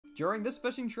During this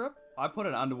fishing trip, I put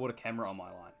an underwater camera on my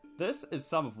line. This is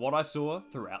some of what I saw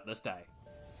throughout this day.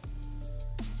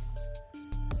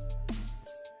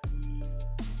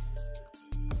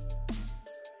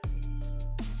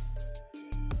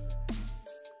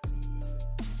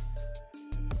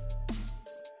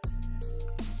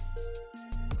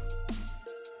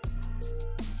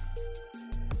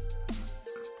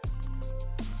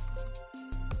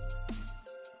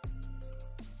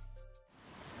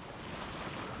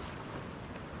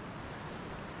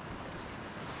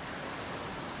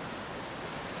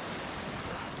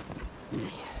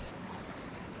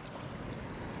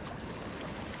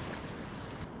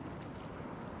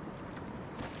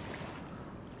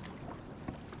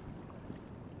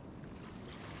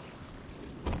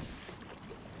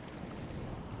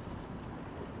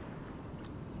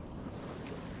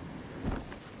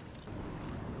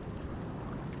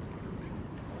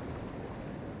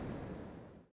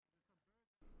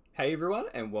 Hey everyone,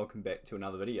 and welcome back to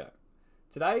another video.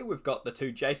 Today we've got the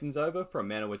two Jasons over from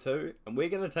Manawatu, and we're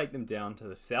going to take them down to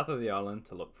the south of the island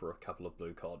to look for a couple of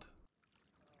blue cod.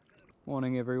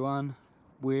 Morning everyone,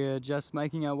 we're just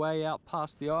making our way out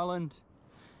past the island.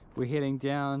 We're heading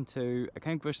down to a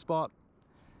kingfish spot,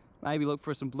 maybe look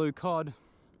for some blue cod.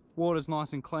 Water's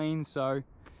nice and clean, so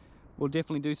we'll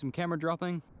definitely do some camera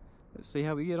dropping. Let's see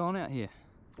how we get on out here.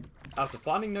 After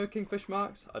finding no kingfish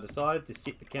marks, I decided to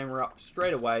set the camera up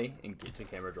straight away and get to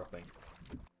camera dropping.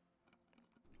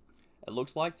 It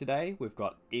looks like today we've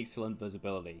got excellent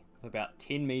visibility, with about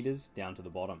 10 meters down to the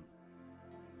bottom.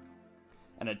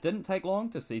 And it didn't take long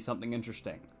to see something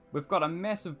interesting. We've got a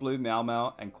massive blue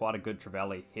mau and quite a good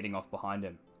trevally heading off behind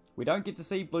him. We don't get to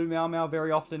see blue mau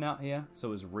very often out here, so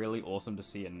it was really awesome to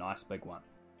see a nice big one.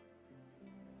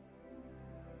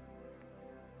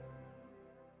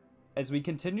 As we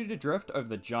continued to drift over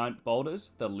the giant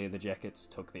boulders, the leather jackets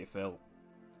took their fill.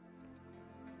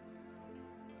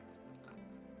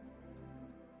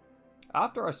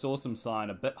 After I saw some sign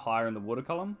a bit higher in the water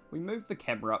column, we moved the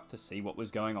camera up to see what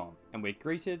was going on, and we're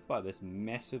greeted by this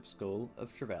massive school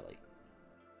of trevally.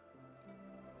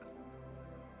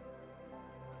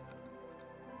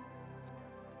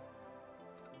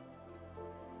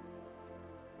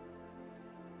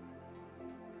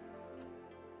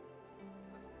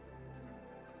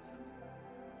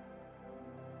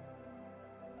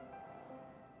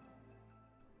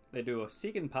 They do a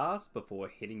second pass before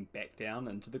heading back down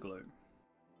into the gloom.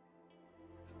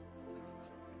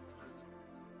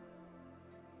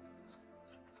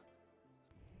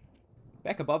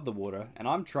 Back above the water, and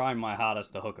I'm trying my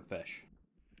hardest to hook a fish.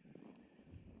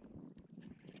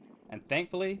 And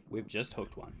thankfully, we've just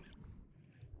hooked one.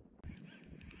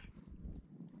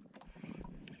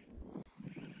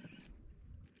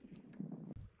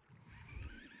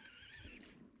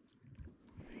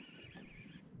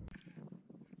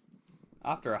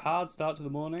 After a hard start to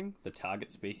the morning, the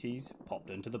target species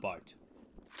popped into the boat.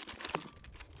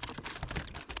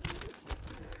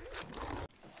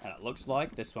 And it looks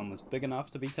like this one was big enough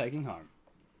to be taking home.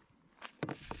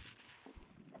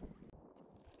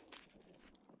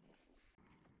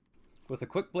 With a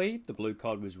quick bleed, the blue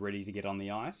cod was ready to get on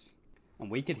the ice, and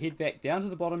we could head back down to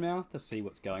the bottom now to see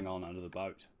what's going on under the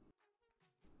boat.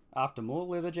 After more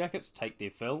leather jackets take their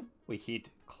fill, we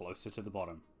head closer to the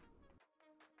bottom.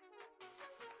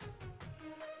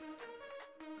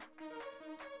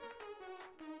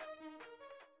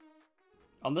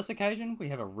 On this occasion, we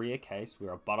have a rare case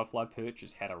where a butterfly perch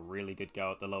has had a really good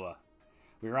go at the lure.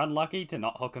 We were unlucky to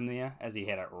not hook him there, as he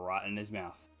had it right in his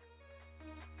mouth.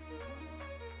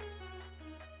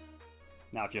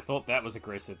 Now if you thought that was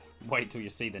aggressive, wait till you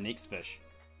see the next fish.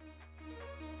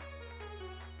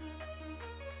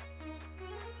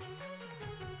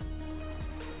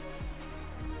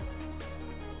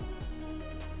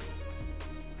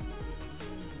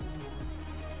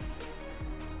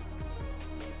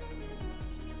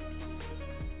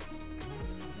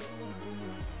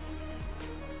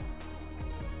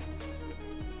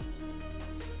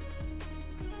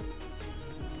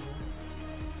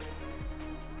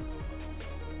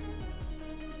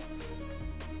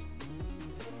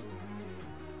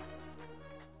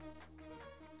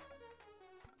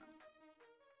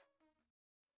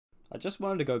 I just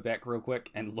wanted to go back real quick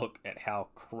and look at how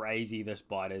crazy this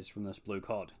bite is from this blue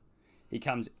cod. He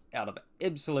comes out of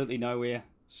absolutely nowhere,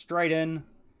 straight in,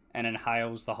 and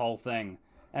inhales the whole thing.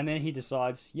 And then he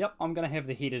decides, yep, I'm going to have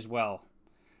the head as well.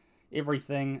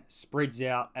 Everything spreads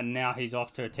out, and now he's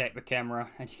off to attack the camera,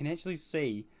 and you can actually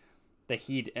see the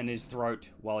head in his throat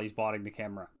while he's biting the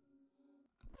camera.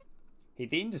 He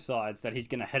then decides that he's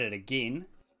going to hit it again,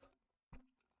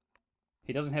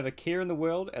 He doesn't have a care in the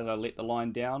world as I let the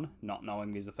line down, not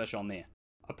knowing there's a fish on there.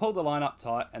 I pull the line up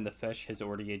tight and the fish has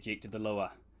already ejected the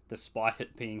lure, despite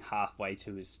it being halfway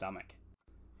to his stomach.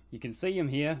 You can see him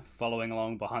here, following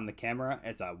along behind the camera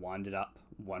as I wind it up,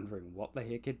 wondering what the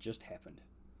heck had just happened.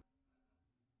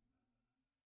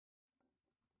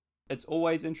 It's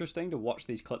always interesting to watch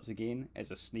these clips again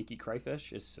as a sneaky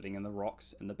crayfish is sitting in the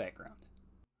rocks in the background.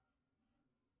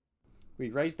 We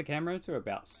raise the camera to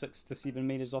about 6 to 7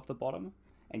 meters off the bottom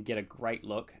and get a great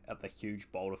look at the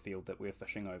huge boulder field that we're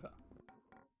fishing over.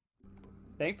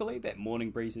 Thankfully, that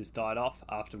morning breeze has died off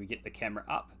after we get the camera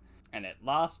up, and at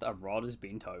last a rod is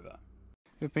bent over.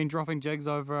 We've been dropping jigs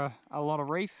over a lot of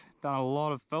reef, done a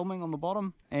lot of filming on the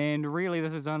bottom, and really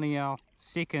this is only our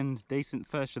second decent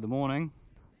fish of the morning.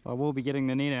 I will be getting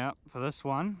the net out for this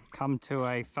one. Come to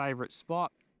a favourite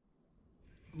spot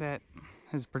that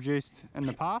has produced in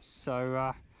the past,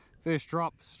 so first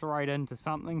drop straight into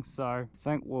something, so I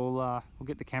think we'll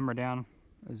get the camera down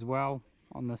as well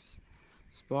on this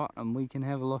spot and we can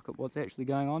have a look at what's actually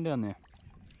going on down there.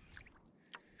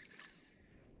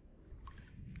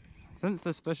 Since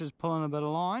this fish is pulling a bit of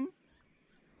line,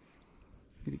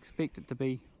 you'd expect it to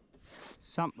be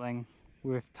something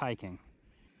worth taking.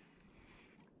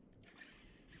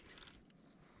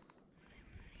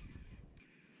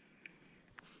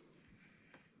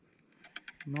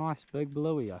 Nice big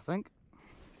bluey, I think.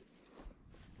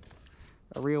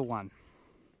 A real one.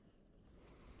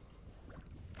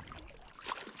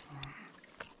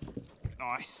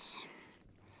 Nice.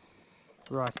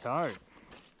 Righto.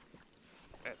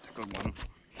 That's a good one.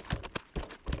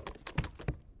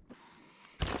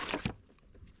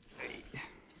 Hey.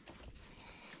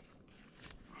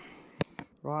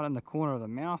 Right in the corner of the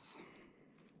mouth.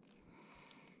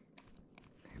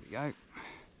 There we go.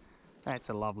 That's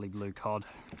a lovely blue cod.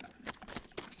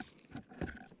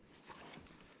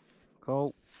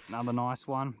 Cool. Another nice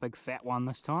one. Big fat one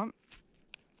this time.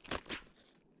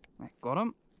 That got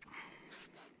him.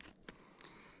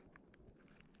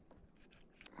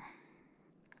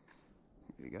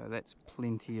 There we go. That's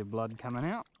plenty of blood coming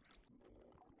out.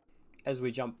 As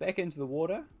we jump back into the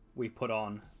water, we put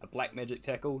on a black magic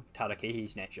tackle Tarakihi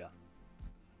snatcher.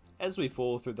 As we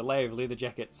fall through the layer of leather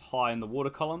jackets high in the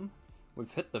water column,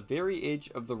 we've hit the very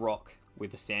edge of the rock where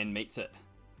the sand meets it.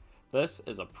 This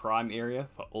is a prime area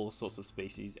for all sorts of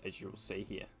species, as you'll see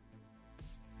here.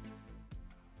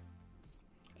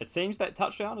 It seems that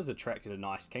touchdown has attracted a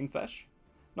nice kingfish.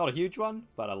 Not a huge one,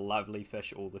 but a lovely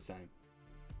fish all the same.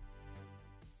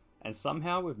 And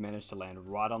somehow we've managed to land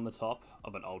right on the top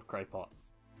of an old cray pot.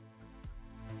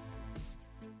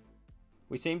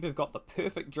 We seem to have got the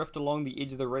perfect drift along the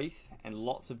edge of the reef, and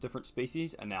lots of different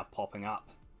species are now popping up.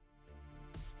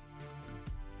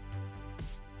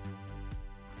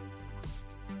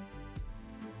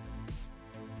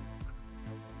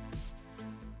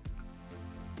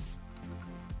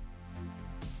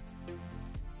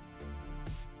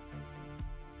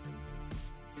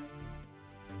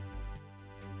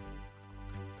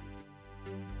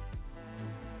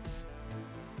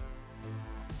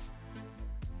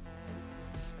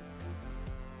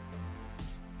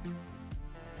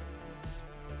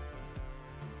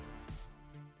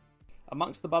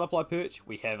 Amongst the butterfly perch,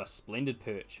 we have a splendid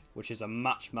perch, which is a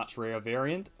much rarer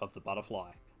variant of the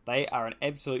butterfly. They are an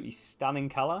absolutely stunning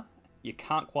colour. You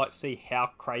can't quite see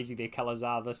how crazy their colours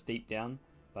are this deep down,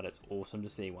 but it's awesome to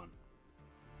see one.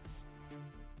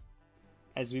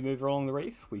 As we move along the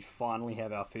reef, we finally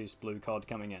have our first blue cod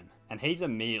coming in, and he's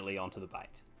immediately onto the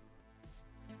bait.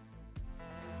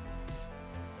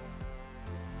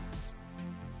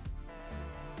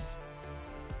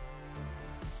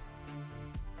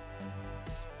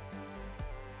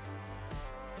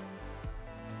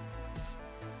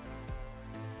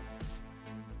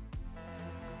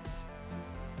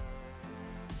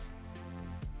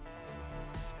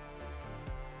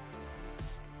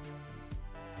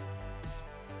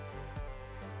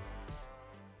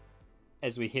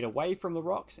 As we head away from the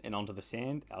rocks and onto the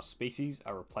sand, our species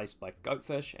are replaced by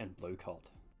goatfish and blue cod.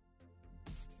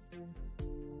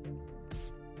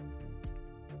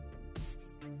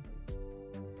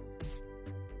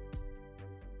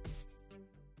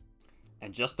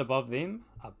 And just above them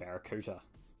are barracuda.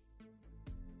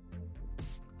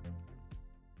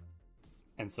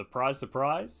 And surprise,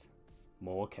 surprise,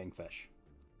 more kingfish.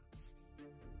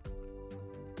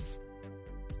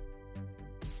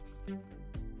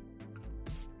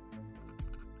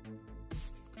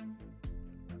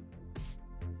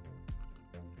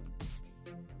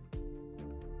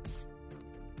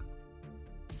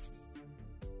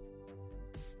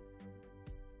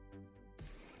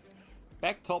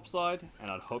 Back topside,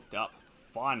 and I'd hooked up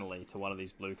finally to one of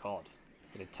these blue cod.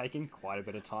 It had taken quite a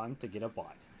bit of time to get a bite.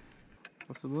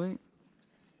 Possibly.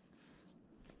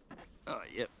 Oh,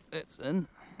 yep, that's in,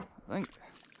 I think.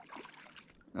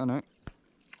 Oh no,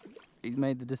 he's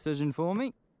made the decision for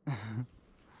me.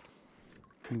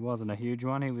 He wasn't a huge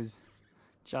one, he was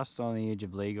just on the edge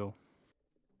of legal.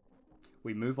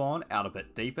 We move on out a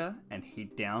bit deeper and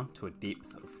head down to a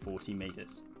depth of 40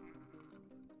 meters.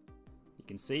 You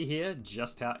can see here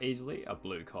just how easily a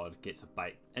blue cod gets a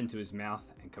bait into his mouth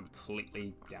and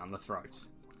completely down the throat.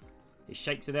 He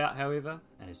shakes it out, however,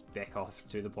 and is back off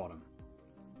to the bottom.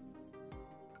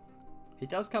 He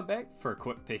does come back for a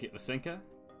quick peek at the sinker,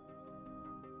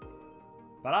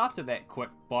 but after that quick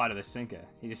bite of the sinker,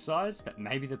 he decides that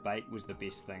maybe the bait was the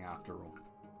best thing after all.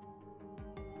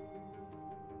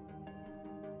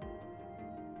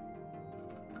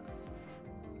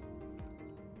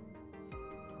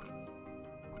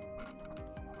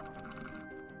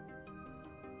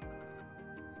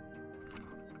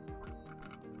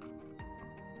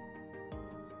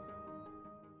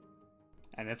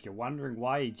 And if you're wondering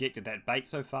why he ejected that bait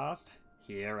so fast,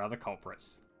 here are the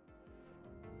culprits.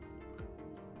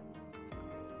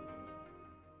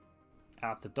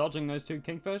 After dodging those two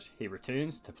kingfish, he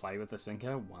returns to play with the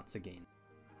sinker once again.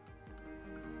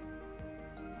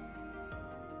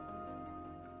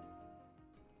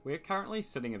 We're currently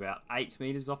sitting about 8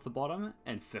 meters off the bottom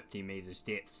and 50 meters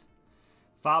depth.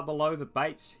 Far below the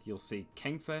bait, you'll see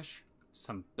kingfish,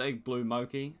 some big blue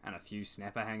moki, and a few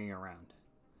snapper hanging around.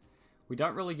 We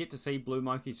don't really get to see blue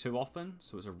moki too often,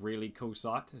 so it's a really cool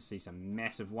sight to see some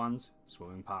massive ones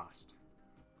swimming past.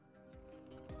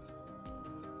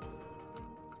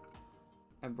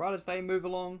 And right as they move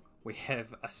along, we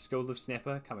have a school of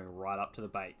snapper coming right up to the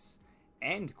baits,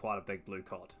 and quite a big blue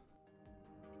cod.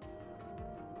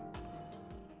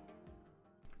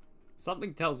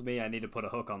 Something tells me I need to put a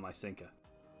hook on my sinker.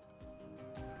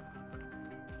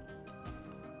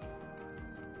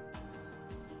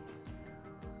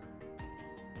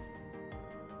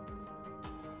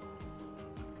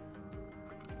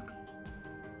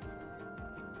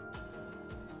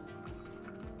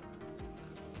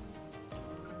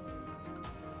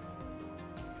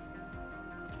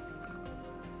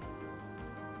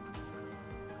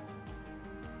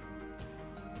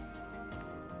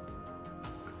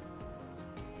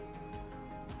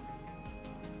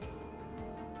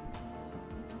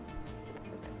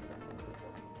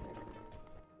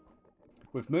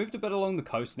 We've moved a bit along the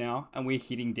coast now, and we're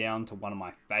heading down to one of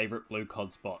my favourite blue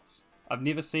cod spots. I've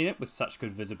never seen it with such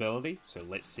good visibility, so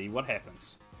let's see what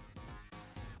happens.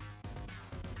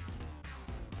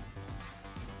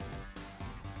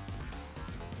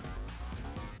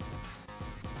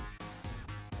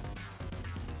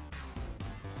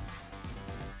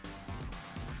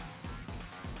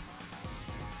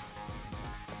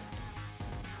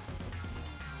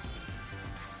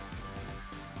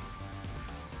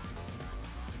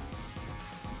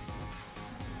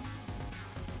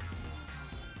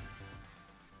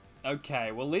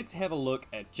 Okay, well let's have a look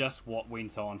at just what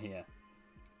went on here.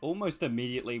 Almost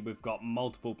immediately we've got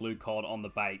multiple blue cod on the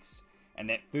baits, and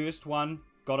that first one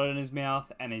got it in his mouth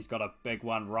and he's got a big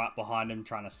one right behind him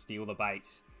trying to steal the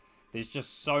baits. There's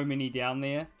just so many down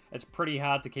there, it's pretty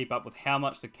hard to keep up with how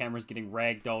much the camera's getting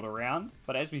ragdolled around,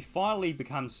 but as we finally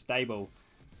become stable,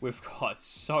 we've got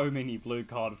so many blue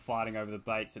cod fighting over the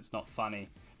baits, it's not funny.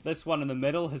 This one in the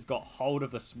middle has got hold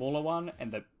of the smaller one and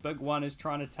the big one is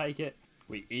trying to take it.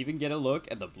 We even get a look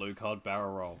at the blue cod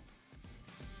barrel roll.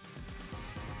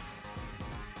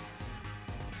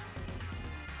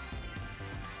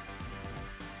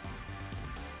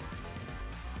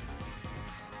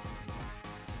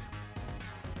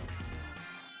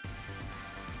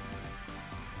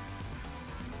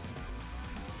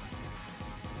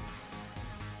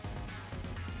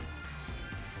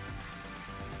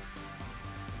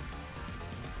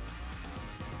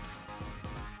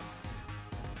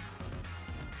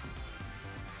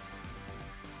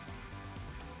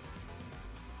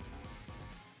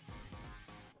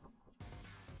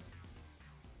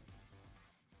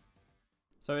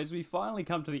 So as we finally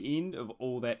come to the end of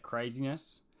all that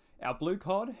craziness, our blue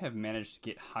cod have managed to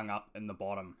get hung up in the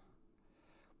bottom.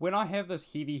 When I have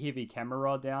this heavy camera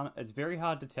rod down, it's very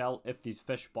hard to tell if there's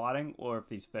fish biting or if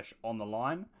there's fish on the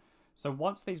line. So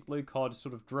once these blue cod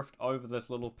sort of drift over this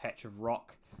little patch of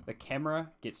rock, the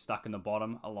camera gets stuck in the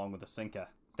bottom along with the sinker.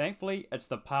 Thankfully, it's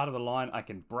the part of the line I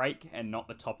can break and not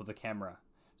the top of the camera.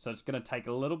 So it's going to take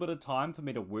a little bit of time for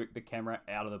me to work the camera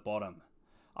out of the bottom.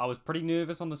 I was pretty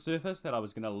nervous on the surface that I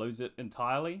was going to lose it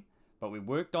entirely, but we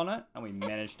worked on it and we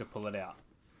managed to pull it out.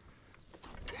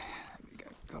 There we go,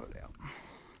 got it out.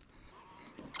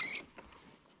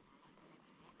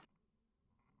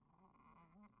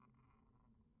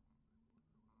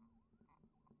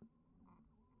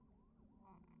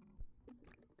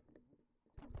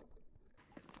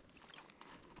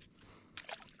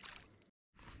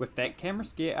 With that camera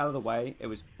scare out of the way, it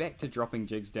was back to dropping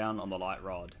jigs down on the light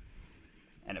rod.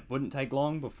 And it wouldn't take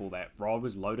long before that rod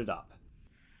was loaded up.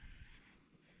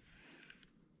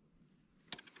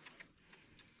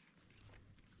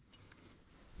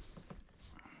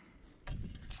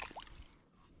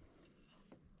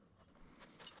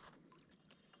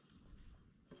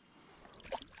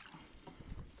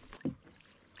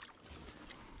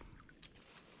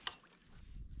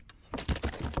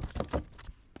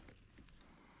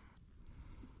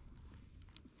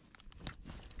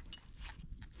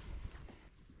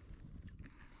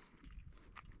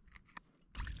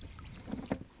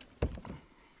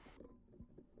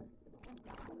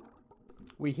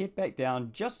 We head back down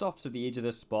just off to the edge of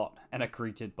this spot and are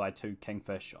greeted by 2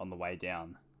 kingfish on the way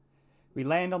down. We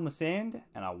land on the sand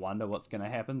and I wonder what's going to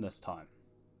happen this time.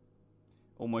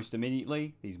 Almost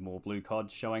immediately, these more blue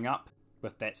cods showing up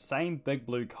with that same big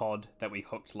blue cod that we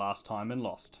hooked last time and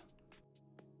lost.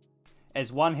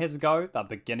 As one has a go, they're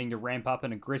beginning to ramp up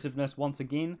in aggressiveness once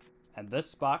again, and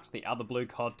this sparks the other blue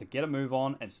cod to get a move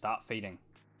on and start feeding.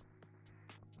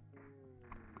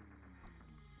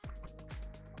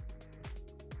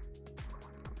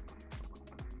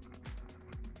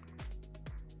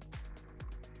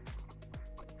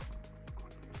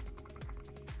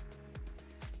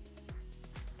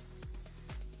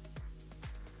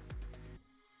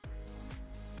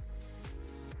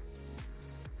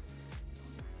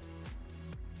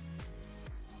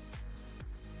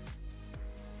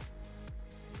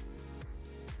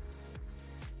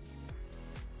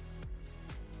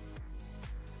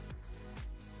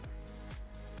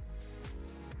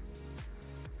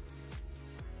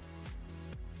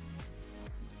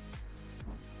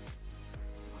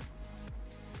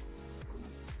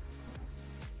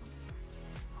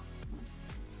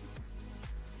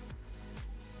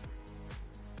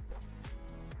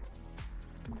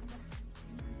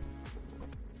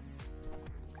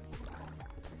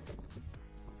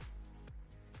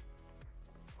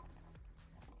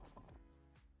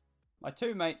 My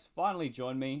 2 mates finally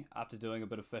joined me after doing a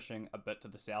bit of fishing a bit to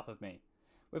the south of me.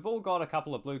 We've all got a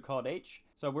couple of blue cod each,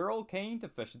 so we're all keen to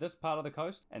fish this part of the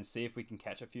coast and see if we can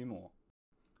catch a few more.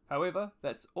 However,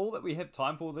 that's all that we have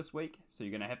time for this week, so you're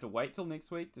going to have to wait till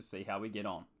next week to see how we get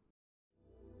on.